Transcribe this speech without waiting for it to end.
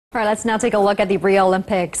All right, let's now take a look at the Rio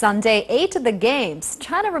Olympics. On day 8 of the Games,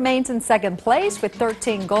 China remains in second place with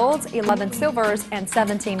 13 golds, 11 silvers, and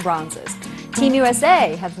 17 bronzes. Team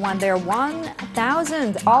USA have won their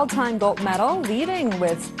 1,000th all-time gold medal, leading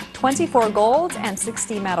with 24 golds and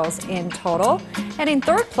 60 medals in total. And in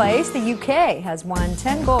third place, the UK has won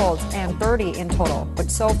 10 golds and 30 in total,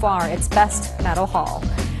 with so far its best medal haul.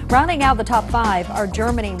 Rounding out the top 5 are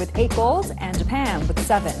Germany with 8 golds and Japan with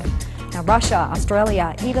 7. Now, Russia,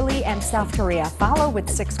 Australia, Italy, and South Korea follow with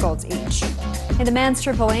 6 golds each. In the men's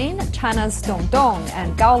triple aim, China's Dong Dong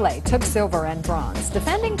and Gao Lei took silver and bronze.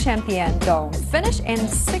 Defending champion Dong finished in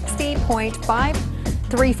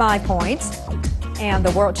 60.535 points, and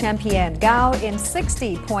the world champion Gao in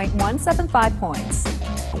 60.175 points.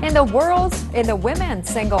 In the women's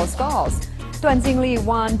single sculls, Duan Jingli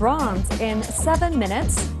won bronze in 7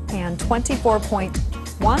 minutes and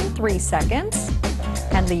 24.13 seconds.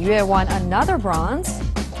 And Li Yue won another bronze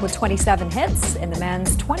with 27 hits in the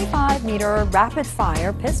men's 25-meter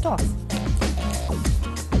rapid-fire pistol.